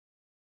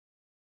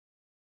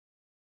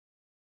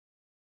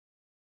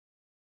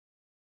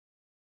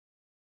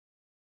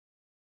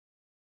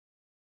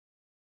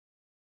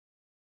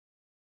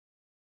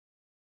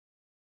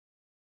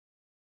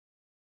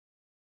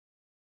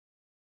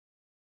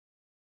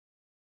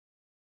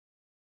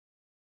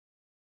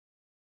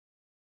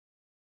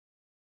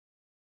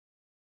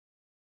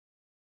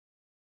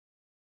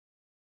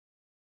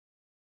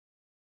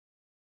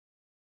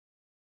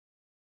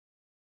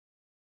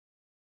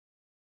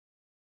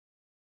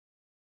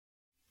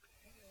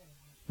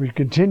We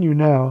continue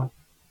now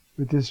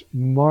with this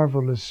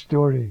marvelous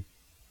story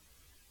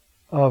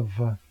of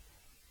a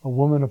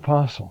woman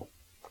apostle.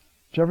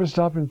 Did you ever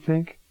stop and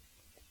think?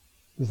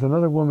 There's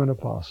another woman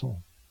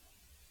apostle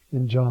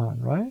in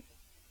John, right?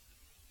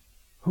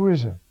 Who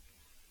is it?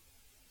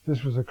 If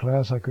this was a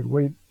class, I could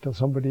wait till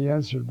somebody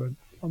answered, but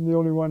I'm the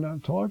only one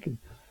not talking.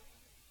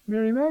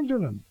 Mary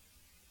Magdalene.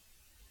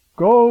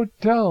 Go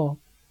tell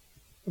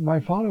my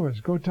followers.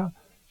 Go tell.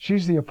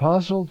 She's the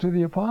apostle to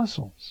the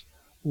apostles.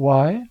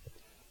 Why?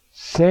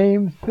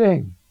 Same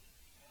thing.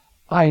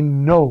 I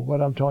know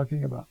what I'm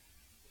talking about.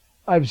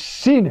 I've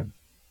seen him.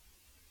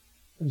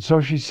 And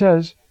so she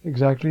says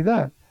exactly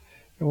that.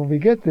 And when we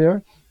get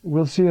there,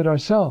 we'll see it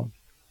ourselves.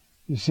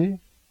 You see?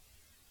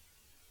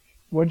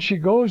 When she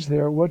goes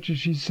there, what does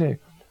she say?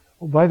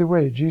 Oh, by the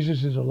way,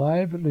 Jesus is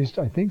alive. At least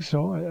I think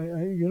so.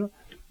 No.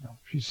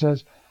 She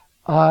says,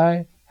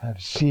 I have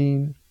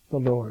seen the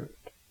Lord.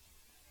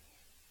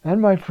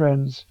 And my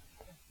friends,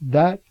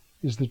 that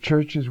is the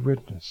church's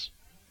witness.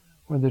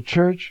 When the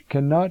church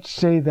cannot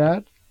say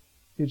that,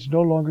 it's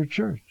no longer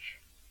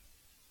church.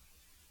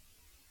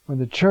 When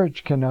the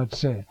church cannot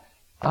say,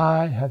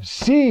 I have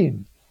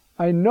seen,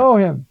 I know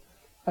him,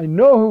 I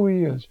know who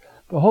he is.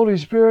 The Holy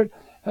Spirit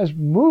has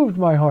moved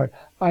my heart.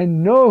 I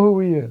know who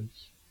he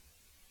is.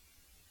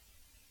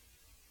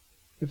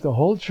 If the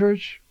whole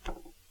church,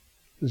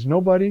 there's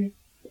nobody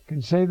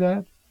can say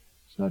that,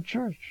 it's not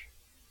church.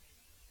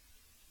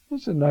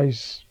 It's a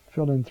nice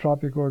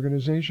philanthropic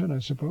organization, I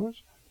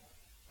suppose,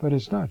 but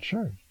it's not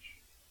church.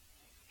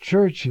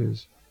 Church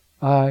is,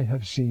 I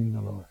have seen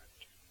the Lord.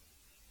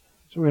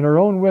 So in our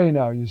own way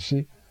now, you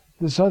see,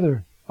 this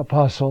other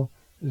apostle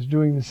is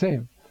doing the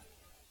same.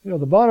 You know,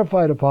 the bona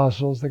fide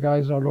apostles, the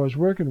guys our Lord's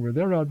working with,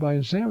 they're out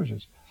buying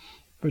sandwiches.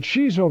 But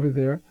she's over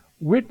there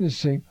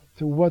witnessing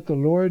to what the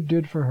Lord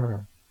did for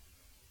her.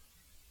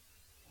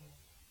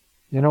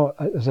 You know,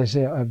 as I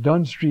say, I've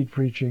done street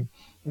preaching.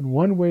 In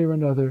one way or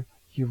another,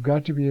 you've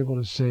got to be able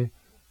to say,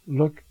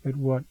 look at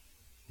what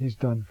he's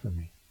done for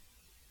me.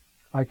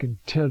 I can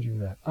tell you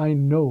that. I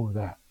know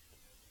that.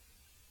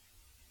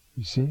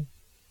 You see?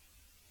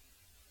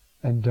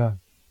 And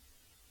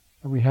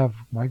we have,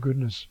 my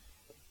goodness,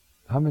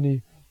 how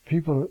many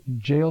people in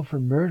jail for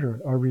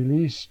murder are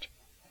released?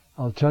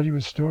 I'll tell you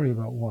a story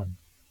about one.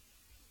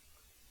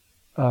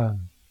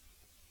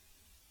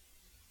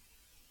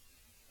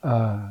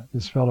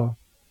 This fellow,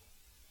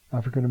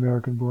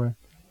 African-American boy,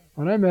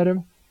 when I met him,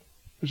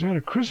 it was at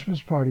a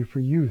Christmas party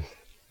for youth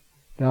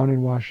down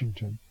in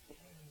Washington.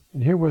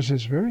 And here was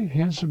this very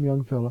handsome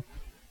young fellow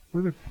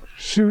with a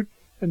suit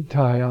and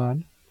tie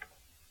on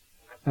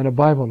and a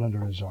Bible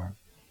under his arm.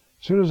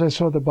 As soon as I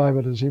saw the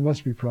Bible, I said, he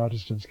must be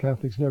Protestants.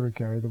 Catholics never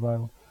carry the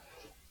Bible.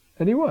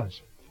 And he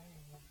was.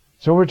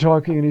 So we're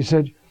talking, and he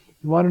said,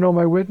 you want to know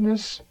my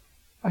witness?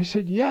 I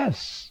said,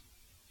 yes.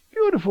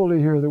 Beautiful to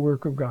hear the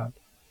work of God.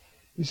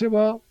 He said,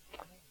 well,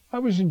 I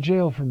was in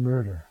jail for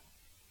murder.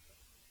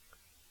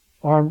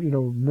 Armed,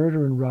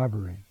 murder and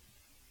robbery.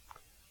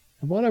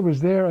 And while I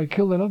was there, I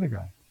killed another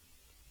guy.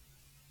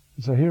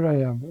 And so here I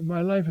am.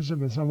 My life is a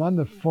mess. I'm on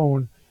the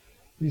phone.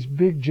 These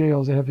big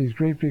jails, they have these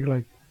great big,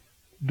 like,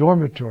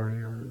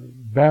 dormitory or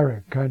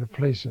barrack kind of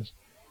places.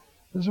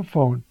 There's a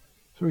phone.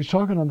 So he's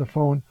talking on the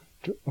phone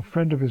to a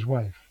friend of his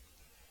wife.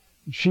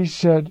 And she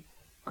said,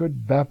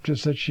 good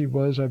Baptist that she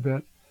was, I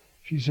bet.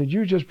 She said,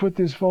 you just put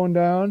this phone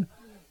down,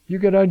 you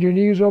get on your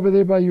knees over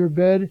there by your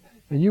bed,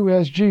 and you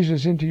ask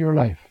Jesus into your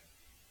life.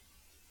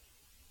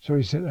 So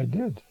he said, I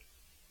did.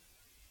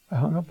 I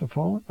hung up the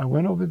phone. I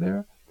went over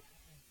there,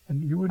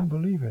 and you wouldn't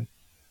believe it.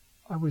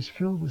 I was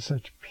filled with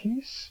such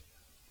peace.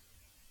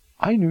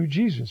 I knew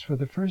Jesus for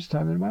the first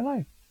time in my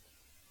life.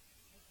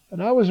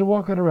 And I was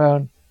walking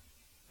around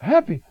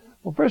happy.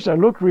 Well, first I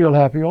looked real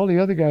happy. All the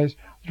other guys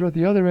were at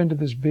the other end of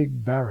this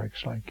big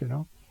barracks,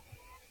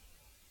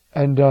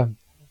 And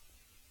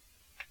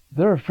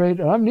they're afraid,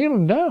 and I'm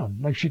kneeling down,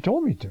 like she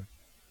told me to.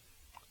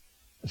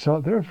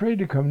 So they're afraid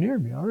to come near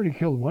me. I already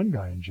killed one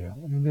guy in jail.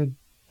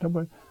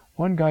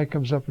 One guy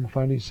comes up and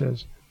finally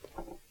says,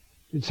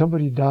 did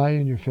somebody die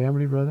in your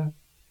family, brother?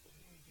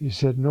 He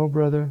said, no,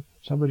 brother.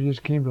 Somebody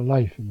just came to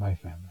life in my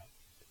family.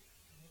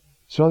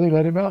 So they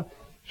let him out.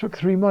 It took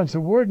 3 months. The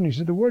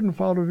warden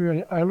followed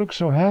me. I looked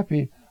so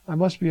happy, I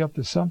must be up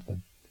to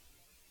something.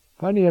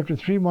 Finally, after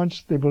 3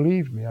 months, they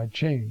believed me. I'd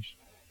changed,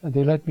 and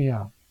they let me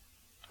out.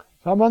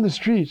 So I'm on the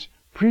streets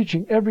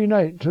preaching every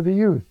night to the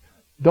youth.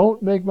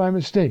 Don't make my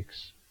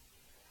mistakes.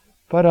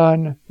 But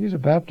he's a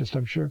Baptist,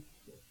 I'm sure.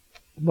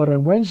 But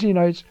on Wednesday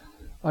nights,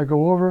 I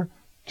go over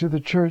to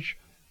the church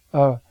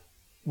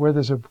where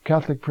there's a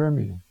Catholic prayer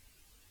meeting.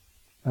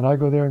 And I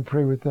go there and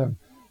pray with them.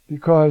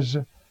 Because,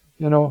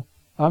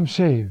 I'm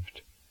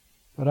saved,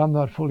 but I'm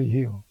not fully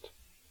healed.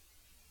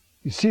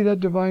 You see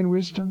that divine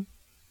wisdom?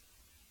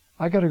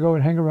 I got to go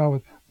and hang around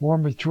with more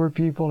mature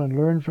people and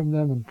learn from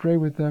them and pray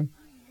with them,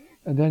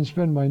 and then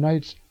spend my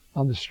nights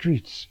on the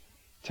streets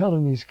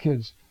telling these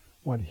kids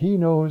what he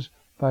knows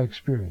by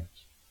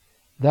experience.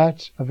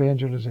 That's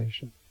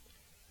evangelization.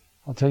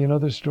 I'll tell you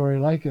another story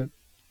like it.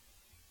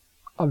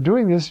 I'm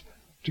doing this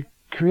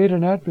create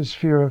an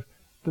atmosphere of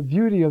the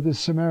beauty of this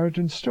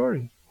Samaritan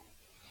story.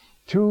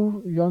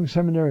 Two young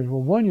seminarians,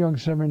 well, one young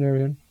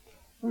seminarian,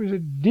 who was a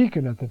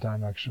deacon at the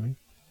time actually,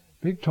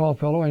 big tall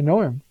fellow, I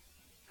know him.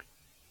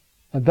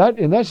 And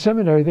in that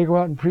seminary, they go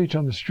out and preach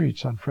on the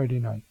streets on Friday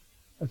night.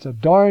 That's a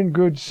darn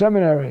good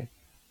seminary.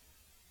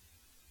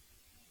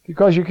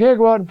 Because you can't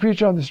go out and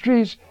preach on the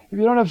streets if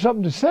you don't have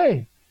something to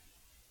say.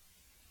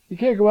 You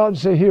can't go out and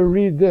say, here,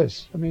 read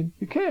this. I mean,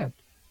 you can't.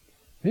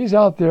 He's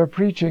out there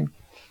preaching,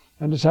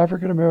 and this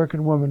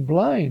African-American woman,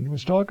 blind,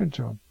 was talking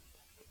to him.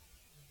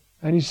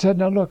 And he said,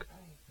 now look,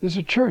 there's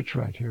a church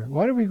right here.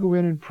 Why don't we go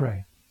in and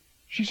pray?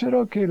 She said,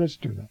 okay, let's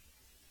do that.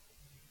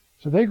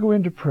 So they go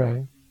in to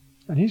pray,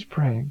 and he's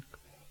praying.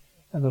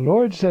 And the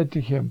Lord said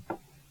to him,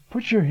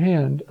 put your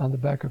hand on the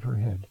back of her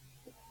head.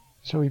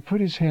 So he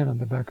put his hand on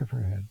the back of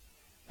her head.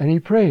 And he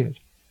prayed.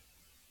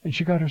 And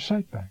she got her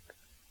sight back.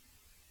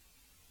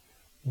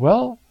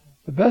 Well,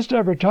 the best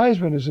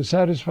advertisement is a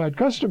satisfied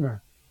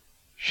customer.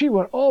 She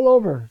went all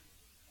over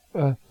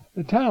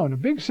the town, a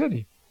big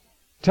city,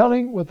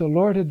 telling what the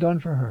Lord had done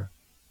for her.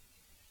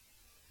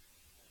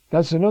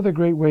 That's another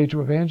great way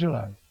to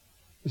evangelize,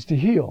 is to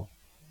heal.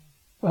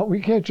 Well, we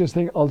can't just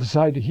think, I'll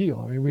decide to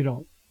heal. I mean, we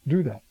don't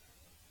do that.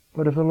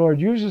 But if the Lord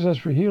uses us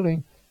for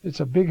healing, it's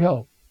a big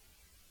help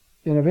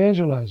in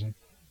evangelizing,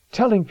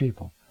 telling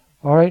people.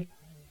 All right?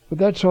 With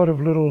that sort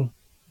of little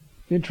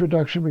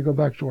introduction, we go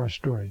back to our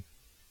story.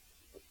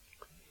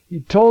 He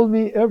told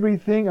me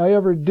everything I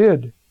ever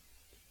did.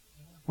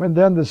 When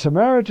then the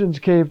Samaritans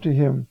came to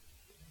him.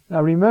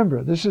 Now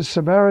remember, this is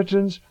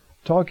Samaritans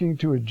talking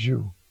to a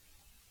Jew.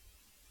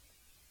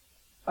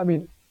 I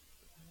mean,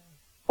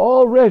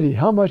 already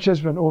how much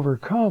has been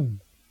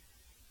overcome.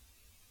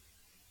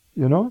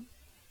 You know?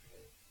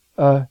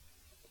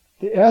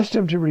 They asked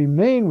him to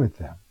remain with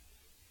them.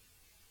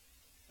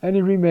 And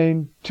he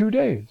remained 2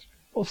 days.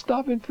 Well,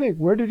 stop and think.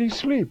 Where did he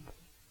sleep?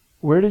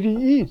 Where did he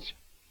eat?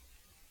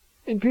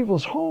 In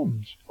people's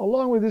homes,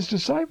 along with his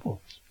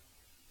disciples.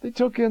 They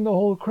took in the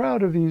whole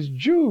crowd of these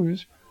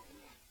Jews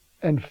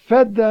and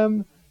fed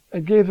them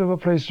and gave them a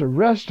place to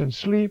rest and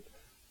sleep.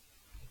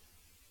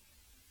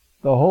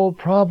 The whole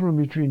problem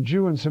between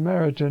Jew and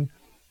Samaritan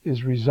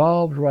is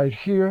resolved right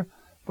here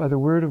by the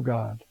Word of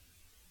God,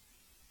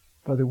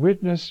 by the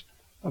witness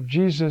of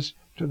Jesus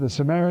to the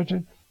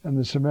Samaritan and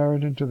the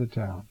Samaritan to the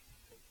town.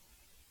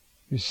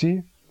 You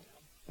see,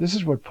 this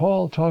is what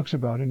Paul talks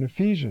about in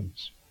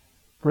Ephesians,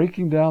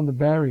 breaking down the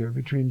barrier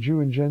between Jew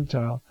and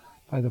Gentile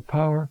by the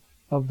power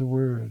of the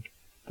Word,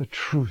 the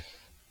truth.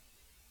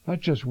 Not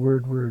just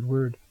word,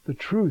 the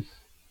truth.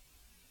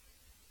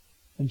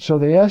 And so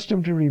they asked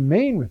him to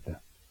remain with them.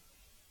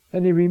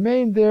 And he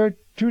remained there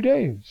 2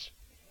 days.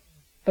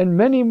 And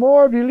many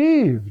more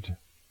believed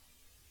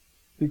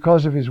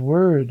because of his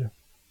word.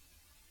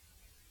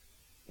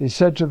 They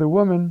said to the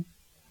woman,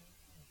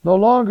 no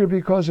longer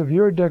because of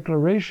your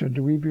declaration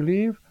do we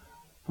believe,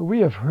 for we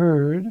have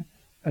heard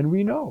and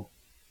we know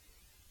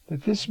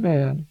that this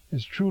man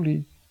is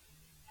truly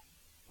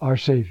our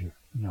Savior.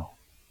 No.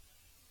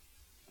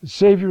 The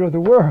Savior of the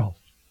world.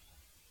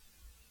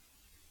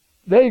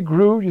 They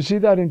grew, you see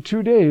that in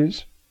 2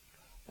 days,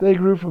 they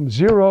grew from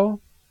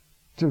 0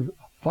 to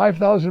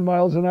 5,000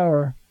 miles an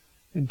hour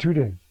in 2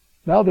 days.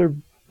 Now they're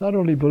not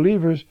only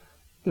believers,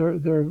 they're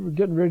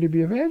getting ready to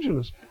be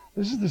evangelists.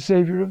 This is the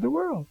Savior of the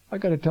world. I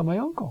got to tell my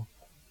uncle.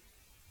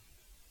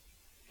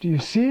 Do you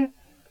see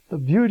the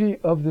beauty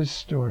of this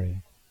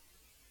story?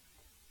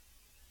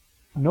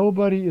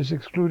 Nobody is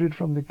excluded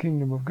from the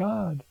kingdom of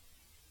God.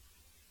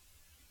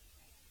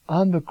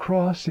 On the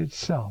cross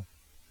itself,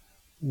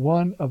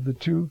 one of the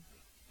two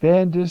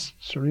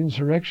bandists or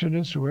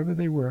insurrectionists, whoever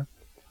they were,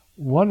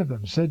 one of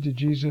them said to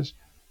Jesus,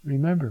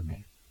 remember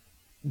me.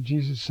 And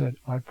Jesus said,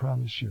 I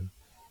promise you,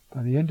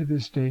 by the end of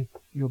this day,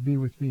 you'll be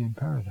with me in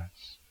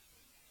paradise.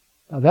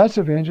 Now that's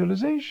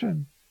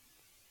evangelization.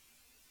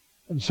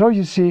 And so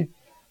you see,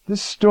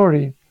 this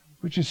story,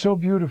 which is so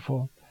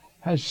beautiful,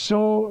 has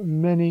so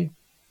many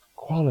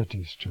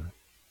qualities to it.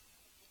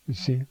 You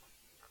see?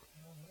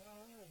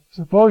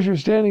 Suppose you're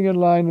standing in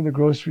line in the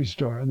grocery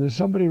store and there's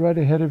somebody right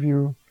ahead of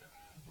you.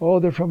 Oh,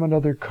 they're from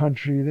another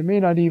country. They may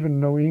not even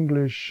know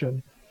English.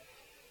 And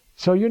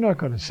so you're not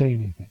going to say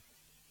anything.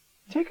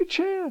 Take a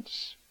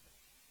chance.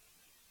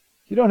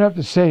 You don't have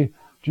to say,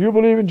 do you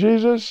believe in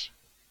Jesus?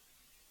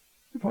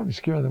 You'll probably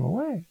scare them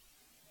away.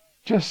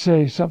 Just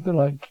say something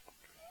like,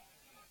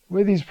 the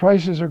way these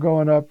prices are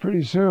going up,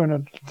 pretty soon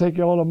I'll take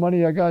all the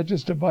money I got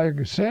just to buy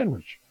a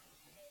sandwich.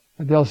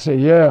 And they'll say,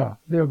 yeah,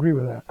 they'll agree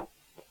with that.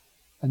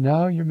 And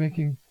now you're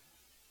making,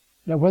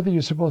 now whether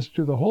you're supposed to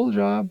do the whole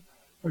job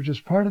or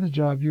just part of the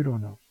job, you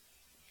don't know.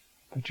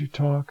 But you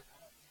talk,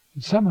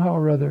 and somehow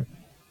or other,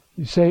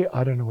 you say,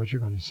 I don't know what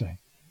you're going to say.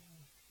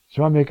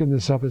 So I'm making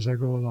this up as I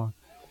go along.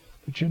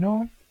 But you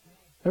know,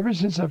 ever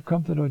since I've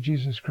come to know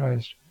Jesus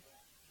Christ,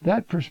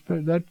 that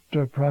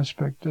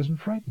prospect doesn't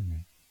frighten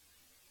me.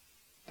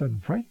 It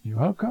doesn't frighten you.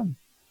 How come?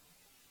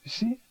 You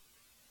see?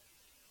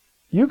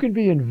 You can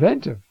be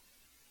inventive.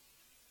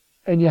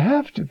 And you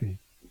have to be.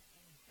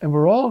 And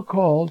we're all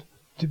called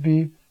to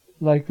be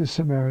like the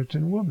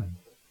Samaritan woman,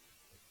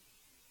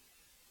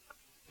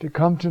 to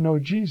come to know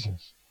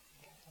Jesus.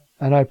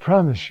 And I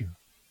promise you,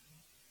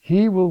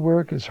 he will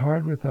work as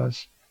hard with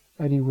us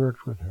as he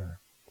worked with her.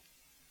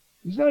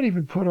 He's not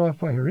even put off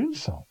by her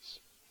insults.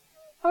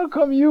 How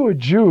come you, a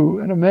Jew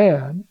and a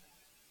man,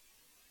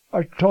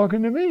 are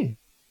talking to me?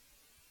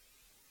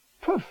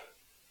 Poof!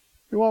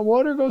 You want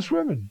water? Go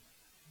swimming.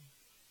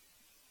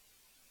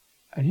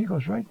 And he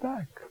goes right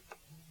back.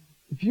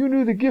 If you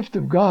knew the gift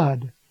of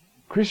God,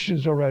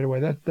 Christians know right away,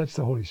 that's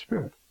the Holy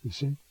Spirit, you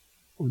see,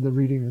 when they're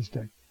reading this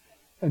text.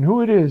 And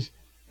who it is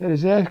that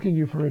is asking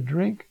you for a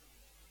drink,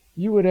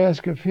 you would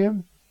ask of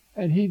him,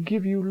 and he'd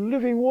give you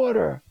living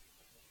water.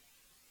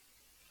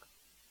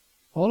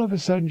 All of a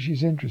sudden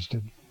she's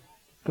interested.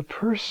 The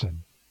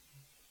person,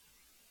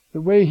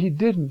 the way he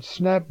didn't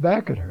snap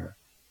back at her,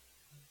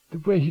 the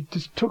way he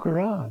just took her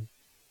on.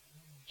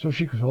 So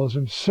she calls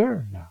him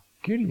Sir now.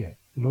 Kyrie,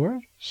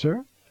 Lord,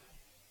 Sir,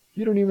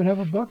 you don't even have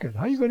a bucket.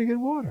 How are you going to get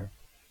water?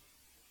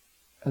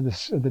 And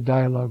the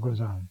dialogue goes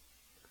on,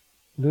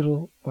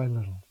 little by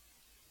little,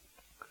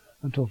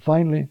 until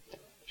finally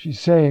she's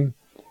saying,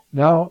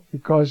 now,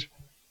 because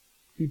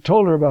he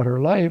told her about her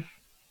life,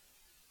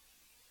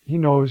 he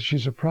knows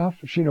she's a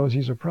prophet. She knows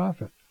he's a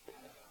prophet.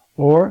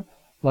 Or,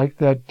 like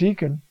that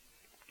deacon,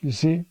 you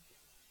see,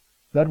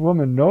 that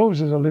woman knows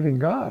there's a living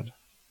God.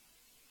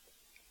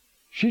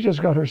 She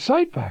just got her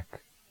sight back.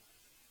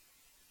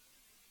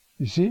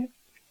 You see?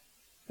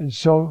 And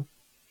so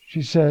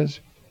she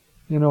says,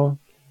 you know,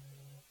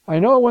 I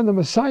know when the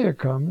Messiah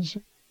comes,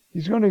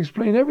 he's going to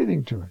explain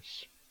everything to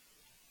us.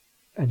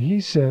 And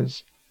he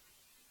says,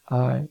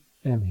 I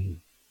am he.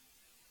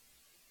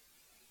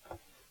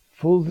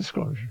 Full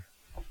disclosure.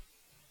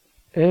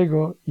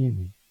 Ego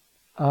imi.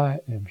 I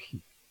am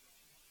he.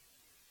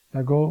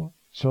 Now go,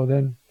 so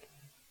then,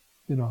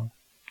 you know,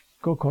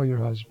 go call your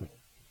husband.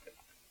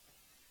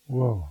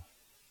 Whoa.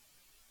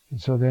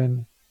 And so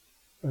then,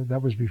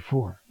 that was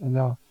before. And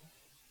now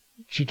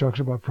she talks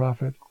about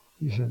prophet.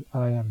 He said,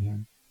 I am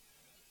him.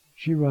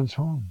 She runs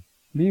home,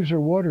 leaves her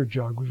water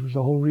jug, which was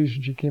the whole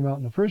reason she came out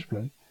in the first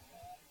place,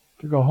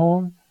 to go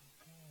home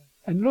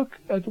and look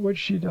at what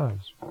she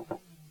does.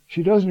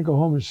 She doesn't go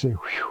home and say,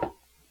 whew,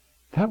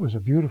 that was a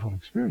beautiful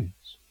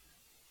experience.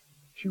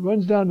 She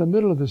runs down the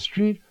middle of the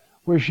street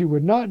where she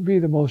would not be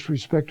the most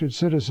respected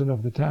citizen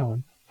of the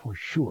town, for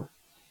sure,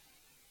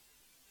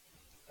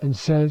 and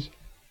says,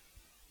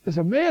 there's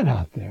a man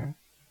out there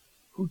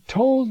who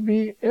told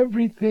me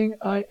everything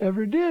I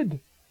ever did.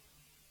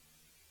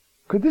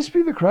 Could this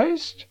be the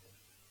Christ?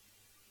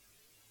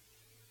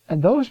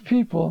 And those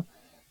people,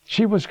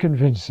 she was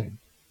convincing.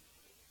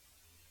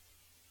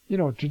 You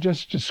know, to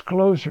just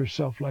disclose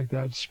herself like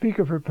that, speak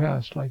of her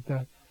past like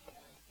that,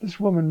 this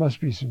woman must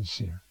be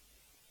sincere.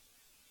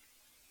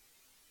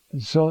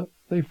 And so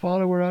they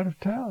follow her out of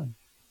town.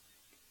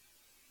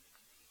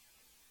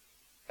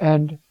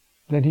 And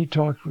then he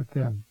talks with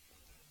them.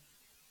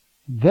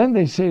 Then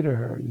they say to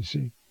her, you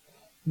see,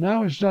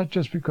 now it's not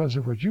just because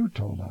of what you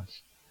told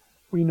us.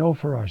 We know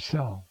for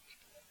ourselves.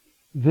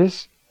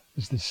 This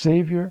is the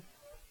Savior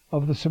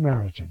of the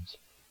Samaritans.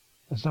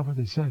 That's not what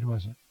they said,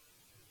 was it?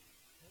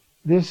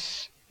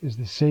 This is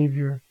the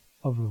Savior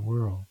of the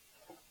world.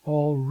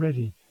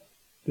 Already,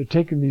 they're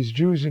taking these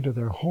Jews into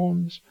their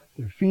homes,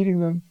 they're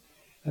feeding them,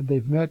 and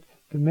they've met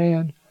the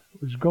man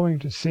who's going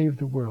to save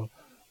the world.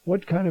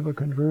 What kind of a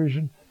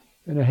conversion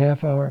in a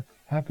half hour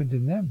happened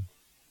in them?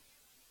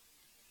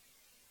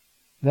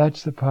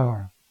 That's the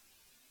power.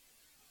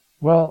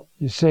 Well,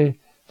 you say,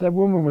 that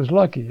woman was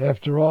lucky,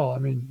 after all. I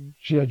mean,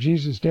 she had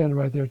Jesus standing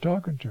right there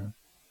talking to her.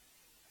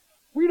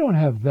 We don't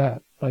have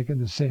that, like in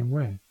the same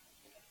way.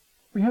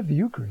 We have the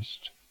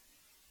Eucharist.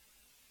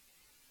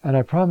 And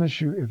I promise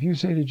you, if you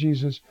say to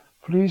Jesus,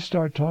 please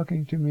start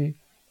talking to me,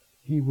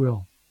 he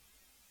will.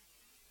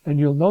 And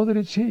you'll know that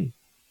it's he.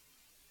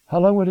 How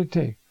long would it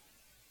take?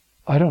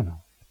 I don't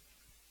know.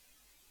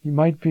 He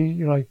might be,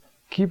 you know, like,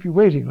 keep you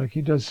waiting like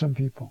he does some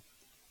people.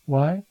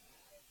 Why?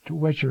 To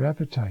whet your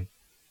appetite.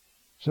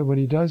 So when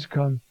he does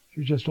come,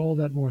 you're just all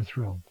that more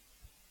thrilled.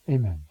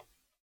 Amen.